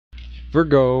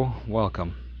Virgo,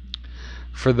 welcome.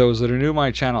 For those that are new to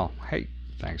my channel, hey,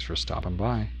 thanks for stopping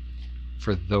by.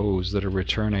 For those that are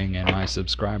returning and my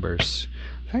subscribers,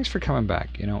 thanks for coming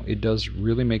back. You know, it does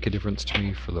really make a difference to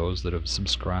me for those that have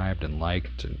subscribed and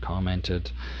liked and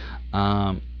commented.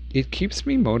 It keeps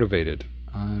me motivated.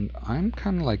 And I'm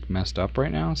kind of like messed up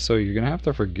right now, so you're going to have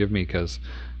to forgive me because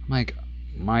like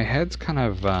my head's kind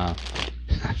of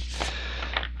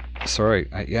sorry.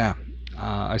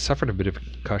 I suffered a bit of a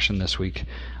concussion this week.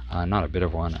 Not a bit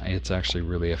of one. It's actually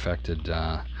really affected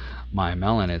my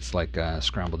melon. It's like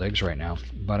scrambled eggs right now.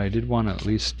 But I did want to at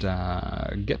least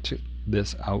get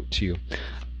this out to you.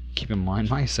 Keep in mind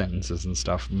my sentences and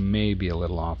stuff may be a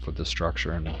little off with the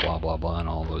structure and blah blah blah and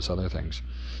all those other things.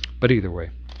 But either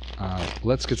way,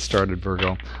 let's get started,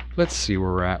 Virgo. Let's see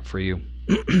where we're at for you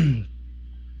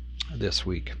this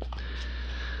week.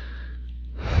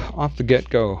 Off the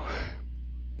get-go,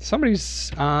 somebody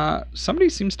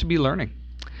seems to be learning.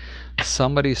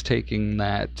 Somebody's taking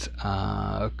that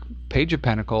Page of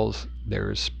Pentacles.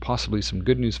 There's possibly some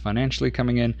good news financially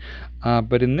coming in,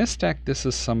 but in this deck, this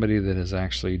is somebody that is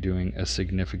actually doing a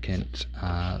significant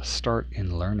start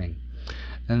in learning.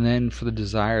 And then for the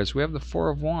desires, we have the Four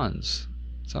of Wands.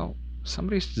 So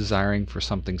somebody's desiring for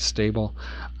something stable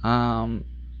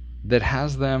that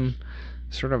has them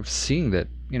sort of seeing that,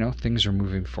 you know, things are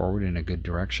moving forward in a good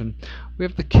direction. We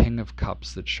have the King of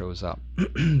Cups that shows up.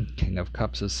 King of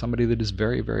Cups is somebody that is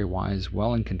very, very wise,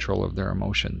 well in control of their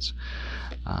emotions.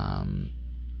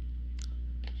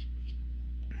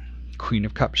 Queen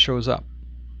of Cups shows up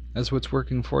as what's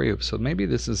working for you. So maybe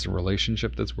this is a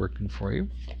relationship that's working for you.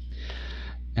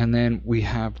 And then we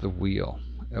have the Wheel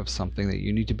of something that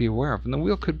you need to be aware of. And the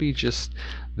Wheel could be just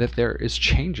that there is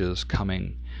changes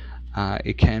coming.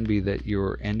 It can be that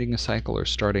you're ending a cycle or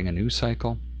starting a new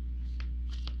cycle.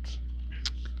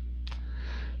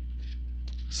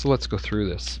 So let's go through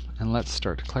this and let's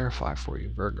start to clarify for you,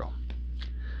 Virgo.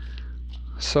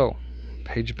 So,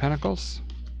 Page of Pentacles,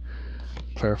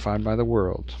 clarified by the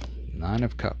World. Nine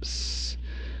of Cups.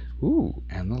 Ooh,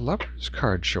 and the Lovers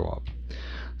card show up.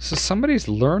 So somebody's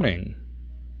learning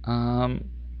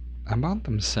about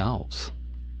themselves.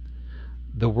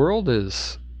 The World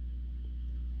is...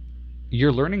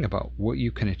 You're learning about what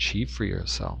you can achieve for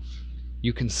yourself.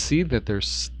 You can see that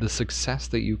there's the success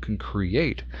that you can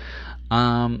create.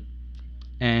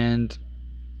 And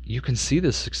you can see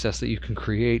the success that you can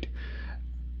create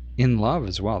in love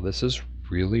as well. This is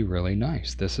really, really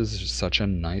nice. This is such a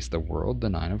nice, the World, the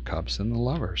Nine of Cups, and the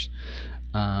Lovers.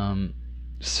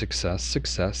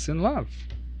 Success in love.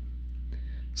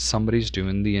 Somebody's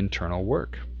doing the internal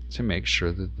work to make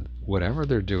sure that whatever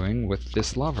they're doing with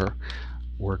this lover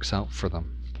works out for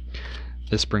them.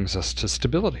 This brings us to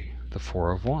stability, the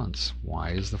Four of Wands. Why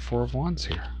is the Four of Wands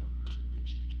here?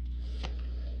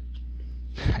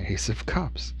 Ace of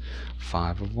Cups,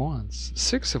 Five of Wands,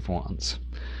 Six of Wands.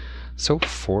 So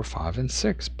 4, 5, and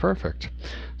 6, perfect.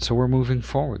 So we're moving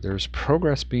forward. There's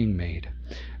progress being made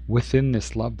within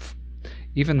this love.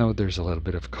 Even though there's a little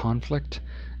bit of conflict,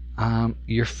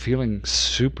 you're feeling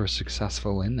super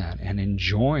successful in that and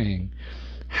enjoying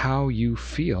how you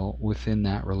feel within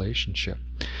that relationship.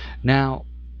 Now,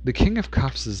 the King of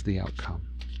Cups is the outcome.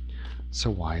 So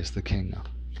why is the King up?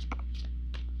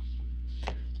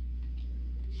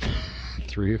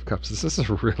 Three of Cups. This is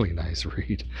a really nice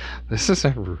read. This is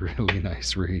a really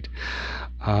nice read.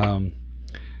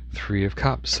 Three of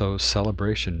Cups. So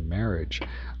celebration, marriage.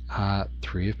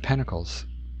 Three of Pentacles.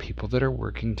 People that are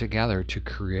working together to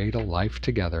create a life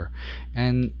together,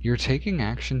 and you're taking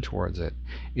action towards it.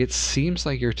 It seems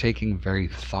like you're taking very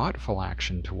thoughtful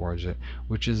action towards it,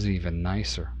 which is even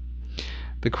nicer.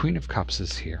 The Queen of Cups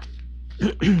is here.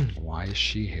 Why is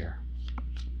she here?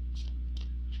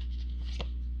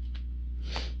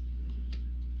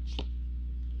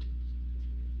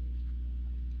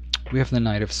 We have the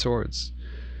Knight of Swords,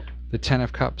 the Ten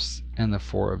of Cups, and the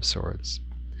Four of Swords.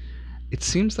 It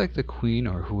seems like the Queen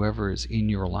or whoever is in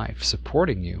your life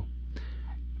supporting you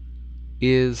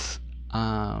is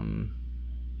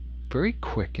very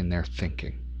quick in their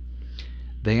thinking.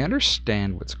 They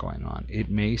understand what's going on. It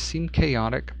may seem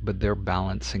chaotic, but they're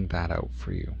balancing that out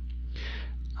for you.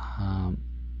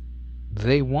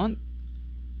 They want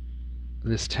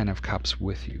this Ten of Cups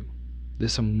with you,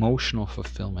 this emotional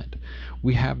fulfillment.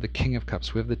 We have the King of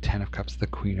Cups, we have the Ten of Cups, the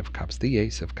Queen of Cups, the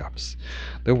Ace of Cups,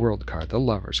 the World card, the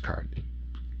Lovers card.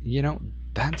 You know,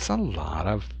 that's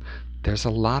there's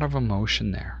a lot of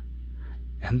emotion there.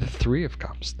 And the Three of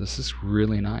Cups, this is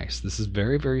really nice. This is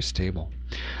very, very stable.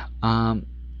 And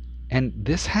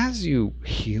this has you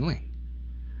healing.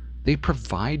 They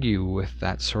provide you with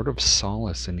that sort of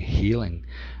solace and healing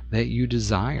that you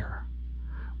desire.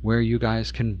 where you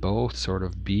guys can both sort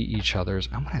of be each other's,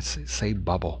 I'm going to say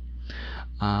bubble.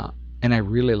 And I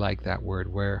really like that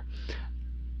word, where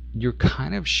you're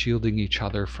kind of shielding each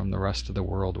other from the rest of the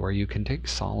world, where you can take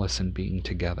solace in being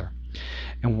together.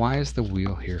 And why is the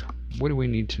wheel here? What do we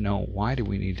need to know? Why do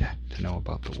we need to know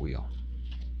about the wheel?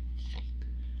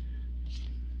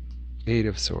 Eight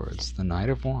of Swords, the Knight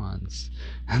of Wands,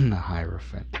 and the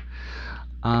Hierophant.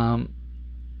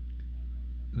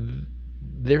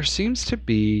 There seems to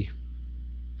be...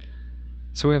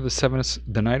 So we have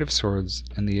the Knight of Swords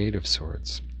and the Eight of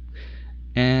Swords.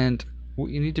 And what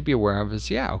you need to be aware of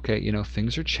is, yeah, okay,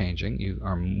 things are changing. You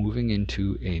are moving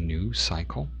into a new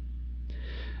cycle.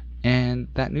 And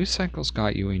that new cycle's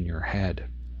got you in your head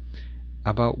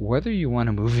about whether you want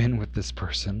to move in with this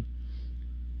person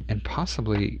and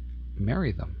possibly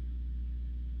marry them,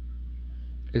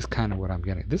 is kind of what I'm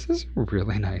getting. This is a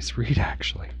really nice read,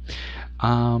 actually.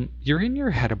 You're in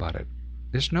your head about it.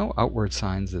 There's no outward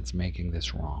signs that's making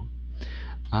this wrong.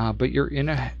 But you're in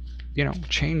a...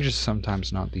 change is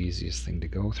sometimes not the easiest thing to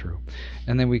go through.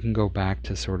 And then we can go back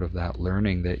to sort of that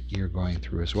learning that you're going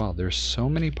through as well. There's so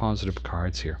many positive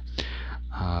cards here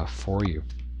for you.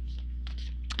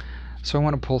 So I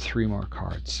want to pull 3 more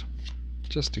cards,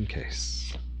 just in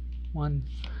case. 1,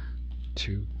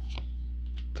 2,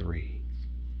 3.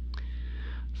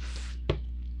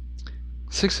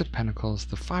 6 of Pentacles,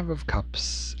 the 5 of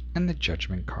Cups, and the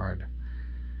Judgment card.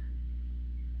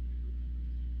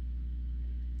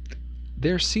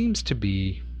 There seems to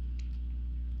be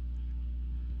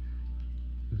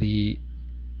the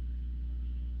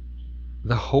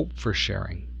hope for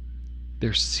sharing.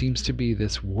 There seems to be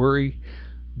this worry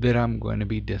that I'm going to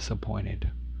be disappointed.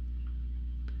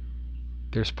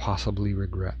 There's possibly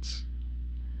regrets.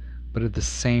 But at the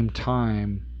same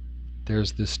time,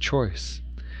 there's this choice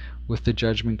with the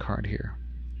Judgment card here.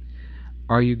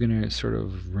 Are you going to sort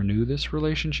of renew this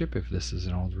relationship if this is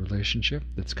an old relationship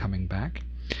that's coming back?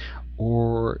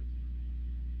 Or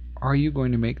are you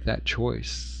going to make that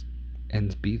choice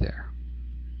and be there?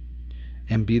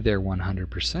 And be there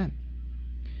 100%.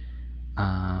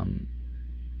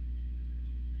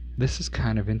 This is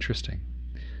kind of interesting.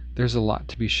 There's a lot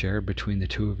to be shared between the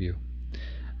two of you.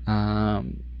 But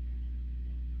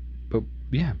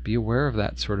yeah, be aware of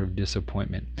that sort of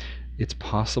disappointment. It's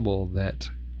possible that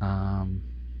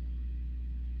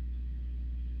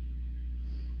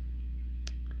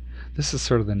this is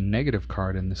sort of the negative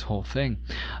card in this whole thing.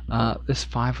 This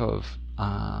 5 of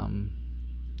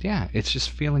yeah, it's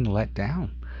just feeling let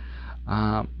down.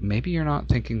 Maybe you're not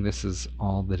thinking this is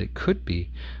all that it could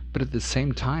be, but at the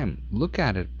same time, look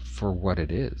at it for what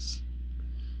it is,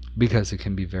 because it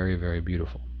can be very, very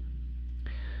beautiful.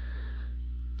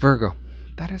 Virgo,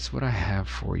 that is what I have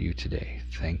for you today.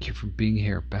 Thank you for being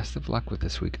here. Best of luck with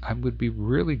this week. I would be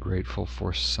really grateful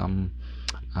for some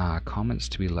comments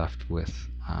to be left with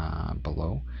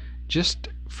below, just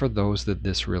for those that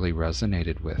this really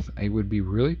resonated with. It would be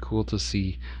really cool to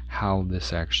see how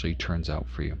this actually turns out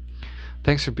for you.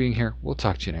 Thanks for being here. We'll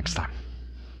talk to you next time.